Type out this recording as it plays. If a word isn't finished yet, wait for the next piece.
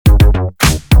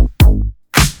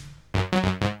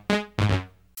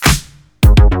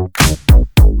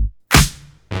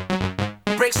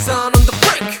Breakson on the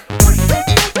break.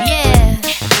 Yeah,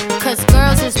 cause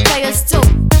girls is players too.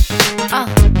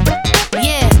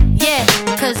 Yeah,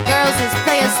 cause girls is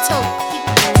players too.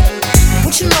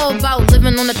 What you know about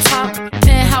living on the top?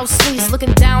 Penthouse suites,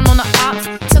 looking down on the ops.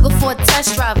 Took her for a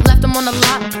test drive, left them on the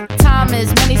lot. Time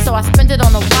is money, so I spend it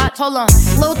on a watch. Hold on,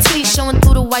 little T showing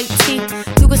through the white teeth.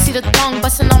 You can see the thong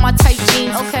busting on my tight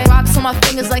jeans. Okay, rocks on my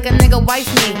fingers like a nigga wife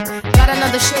me. Got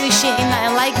another shorty, she ain't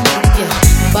nothing like me.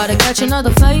 Yeah, about to catch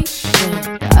another flight.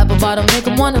 Yeah, the apple bottom make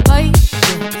 'em wanna bite.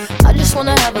 Yeah, I just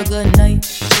wanna have a good night.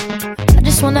 I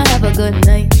just wanna have a good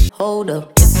night. Hold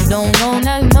up, if you don't know,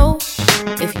 now you know.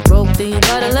 If you broke, then you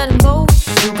gotta let him go.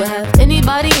 You could have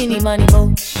anybody, any money,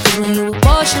 mo. Cause when you a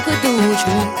boss, you could do what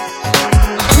you want.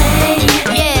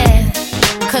 Yeah,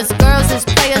 cause girls is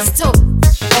players too.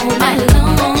 All night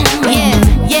long.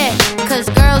 Yeah, cause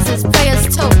girls is players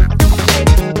too.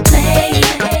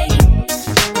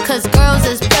 Cause girls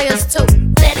is players too.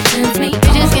 We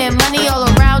just get money all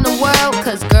around the world.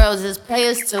 Cause girls is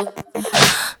players too.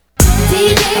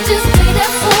 DJ, just play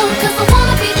that song, cause I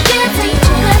wanna be dancing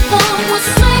on that phone. What's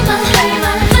play my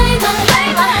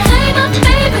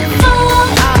favorite song?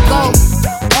 I go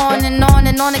on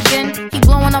and on again. He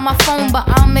blowing on my phone, but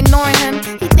I'm ignoring him.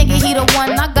 He thinking he the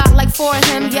one, I got like 4 of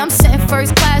him. Yeah, I'm sitting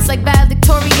first class like bad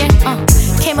Victorian.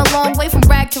 Came a long way from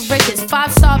rag to riches.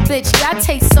 5-star bitch, yeah, I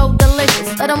taste so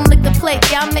delicious. Let him lick the plate,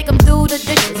 yeah, I make him do the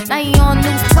dishes. Now he on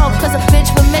news 12 cause a bitch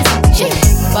was missing.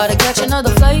 Yeah, about to catch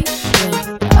another flight.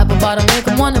 Yeah, the apple bottom make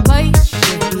 'em wanna bite.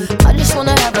 Yeah, I just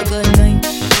wanna have a good night.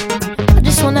 I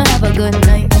just wanna have a good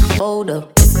night. Hold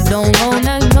up, if you don't know,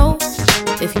 now you know.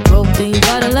 If you broke, then you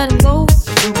gotta let him go.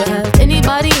 You could have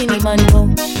anybody, any money, mo.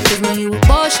 Cause when you a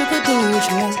boss, you could do what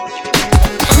you want.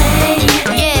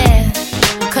 Yeah,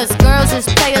 cause girls is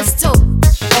players too.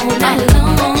 All night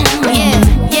long.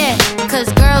 Yeah, cause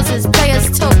girls is players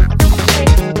too.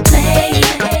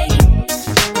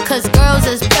 Cause girls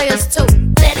is players too.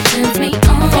 Let it turn me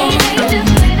on. Just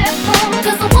play that song,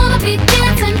 cause I wanna be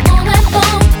dancing on that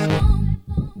phone.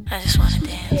 I just wanna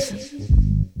dance.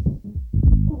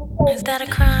 Is that a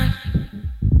crime?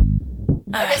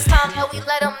 Alright. It's time that we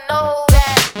let them know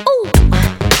that. Ooh.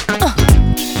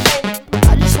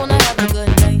 I just wanna have a good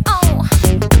night. Oh.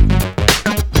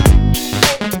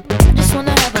 I just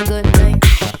wanna have a good night.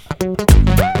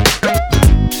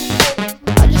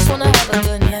 I just wanna have a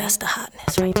good night. That's the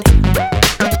hotness right there.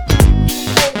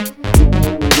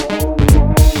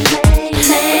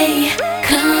 Play,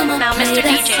 come on, Now, play Mr.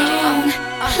 that DJ, song.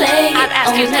 Play I've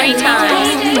asked you 3 times.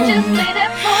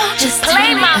 Just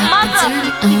Play my mother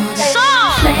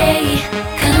song. Play,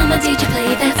 come on, DJ,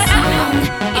 play